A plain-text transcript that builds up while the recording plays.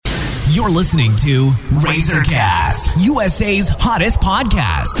You're listening to Razorcast, USA's hottest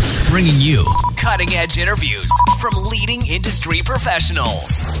podcast, bringing you cutting-edge interviews from leading industry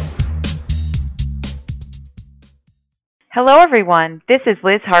professionals. Hello, everyone. This is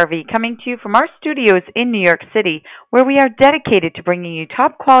Liz Harvey coming to you from our studios in New York City, where we are dedicated to bringing you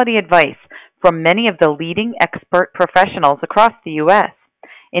top-quality advice from many of the leading expert professionals across the U.S.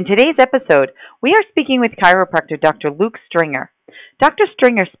 In today's episode, we are speaking with chiropractor Dr. Luke Stringer. Dr.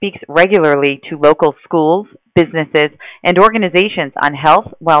 Stringer speaks regularly to local schools, businesses, and organizations on health,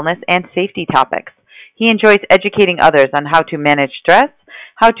 wellness, and safety topics. He enjoys educating others on how to manage stress,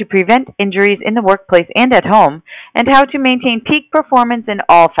 how to prevent injuries in the workplace and at home, and how to maintain peak performance in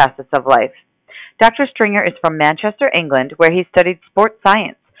all facets of life. Dr. Stringer is from Manchester, England, where he studied sports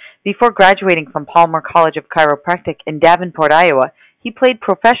science. Before graduating from Palmer College of Chiropractic in Davenport, Iowa, he played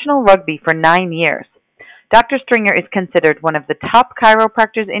professional rugby for 9 years. Dr. Stringer is considered one of the top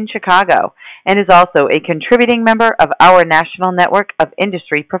chiropractors in Chicago and is also a contributing member of our national network of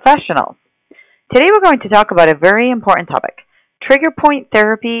industry professionals. Today we're going to talk about a very important topic, trigger point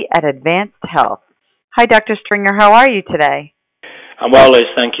therapy at Advanced Health. Hi, Dr. Stringer. How are you today? I'm well, Liz.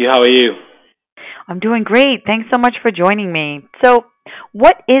 Thank you. How are you? I'm doing great. Thanks so much for joining me. So,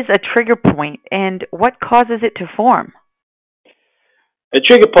 what is a trigger point and what causes it to form? A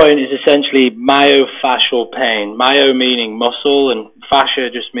trigger point is essentially myofascial pain. Myo meaning muscle, and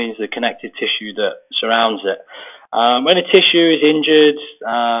fascia just means the connective tissue that surrounds it. When a tissue is injured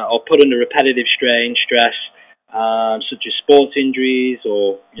or put under repetitive strain, stress, such as sports injuries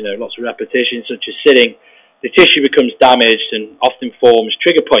or lots of repetition, such as sitting, the tissue becomes damaged and often forms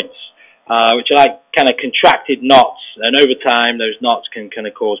trigger points, which are like kind of contracted knots. And over time, those knots can kind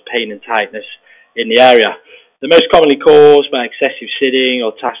of cause pain and tightness in the area. They're most commonly caused by excessive sitting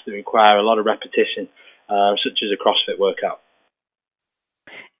or tasks that require a lot of repetition, such as a CrossFit workout.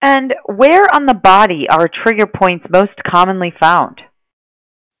 And where on the body are trigger points most commonly found?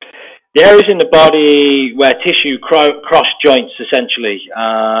 The areas in the body where tissue cross joints, essentially,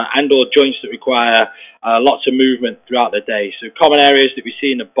 and or joints that require lots of movement throughout the day. So common areas that we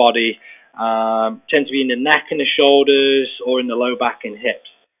see in the body tend to be in the neck and the shoulders or in the low back and hips.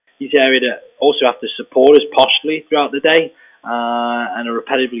 These areas that also have to support us posturally throughout the day and are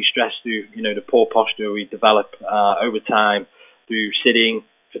repetitively stressed through, the poor posture we develop over time through sitting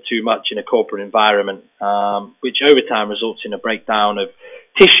for too much in a corporate environment, which over time results in a breakdown of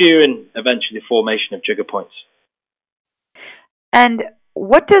tissue and eventually the formation of trigger points. And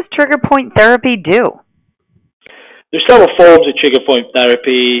what does trigger point therapy do? There's several forms of trigger point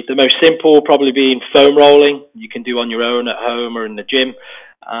therapy. The most simple probably being foam rolling. You can do on your own at home or in the gym.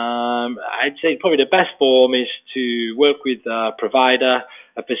 I'd say probably the best form is to work with a provider,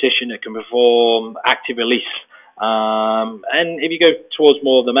 a physician that can perform active release. And if you go towards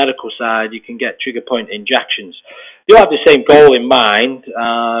more of the medical side, you can get trigger point injections. You have the same goal in mind,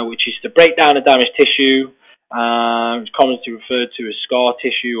 which is to break down the damaged tissue. It's commonly referred to as scar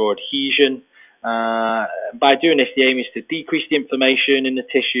tissue or adhesion. By doing this, the aim is to decrease the inflammation in the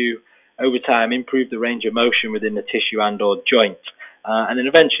tissue, over time improve the range of motion within the tissue and or joint. And then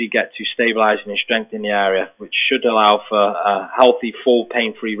eventually get to stabilizing and strengthening the area, which should allow for a healthy, full,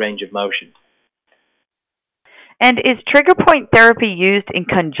 pain-free range of motion. And is trigger point therapy used in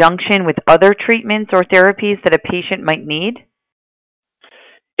conjunction with other treatments or therapies that a patient might need?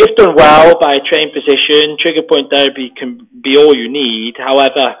 If done well by a trained physician, trigger point therapy can be all you need.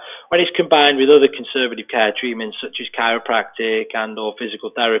 However, when it's combined with other conservative care treatments such as chiropractic and or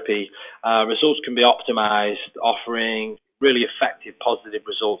physical therapy, results can be optimized, offering really effective, positive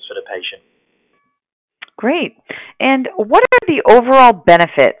results for the patient. Great. And what are the overall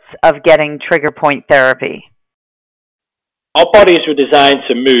benefits of getting trigger point therapy? Our bodies were designed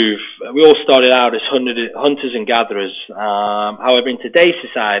to move. We all started out as hunters and gatherers. However, in today's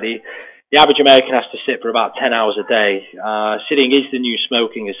society, the average American has to sit for about 10 hours a day. Sitting is the new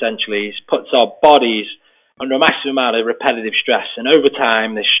smoking, essentially. It puts our bodies under a massive amount of repetitive stress. And over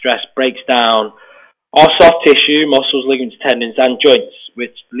time, this stress breaks down our soft tissue, muscles, ligaments, tendons, and joints,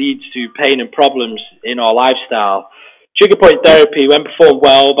 which leads to pain and problems in our lifestyle. Trigger point therapy, when performed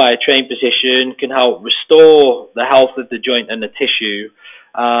well by a trained physician, can help restore the health of the joint and the tissue.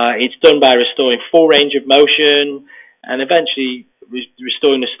 It's done by restoring full range of motion and eventually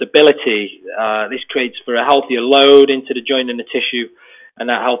restoring the stability. This creates for a healthier load into the joint and the tissue, and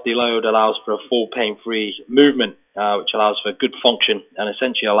that healthy load allows for a full pain-free movement, which allows for good function and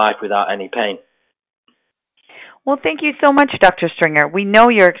essentially a life without any pain. Well, thank you so much, Dr. Stringer. We know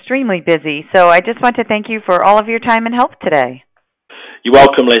you're extremely busy, so I just want to thank you for all of your time and help today. You're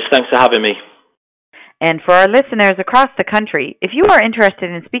welcome, Liz. Thanks for having me. And for our listeners across the country, if you are interested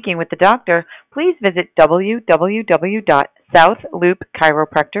in speaking with the doctor, please visit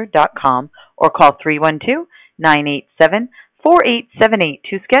www.southloopchiropractor.com or call 312-987-4878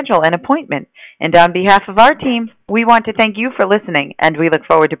 to schedule an appointment. And on behalf of our team, we want to thank you for listening, and we look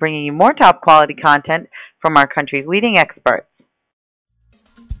forward to bringing you more top quality content from our country's leading experts.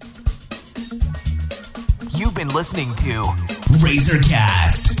 You've been listening to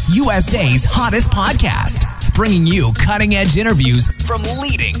RazorCast, USA's hottest podcast, bringing you cutting-edge interviews from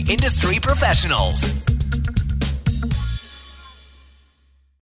leading industry professionals.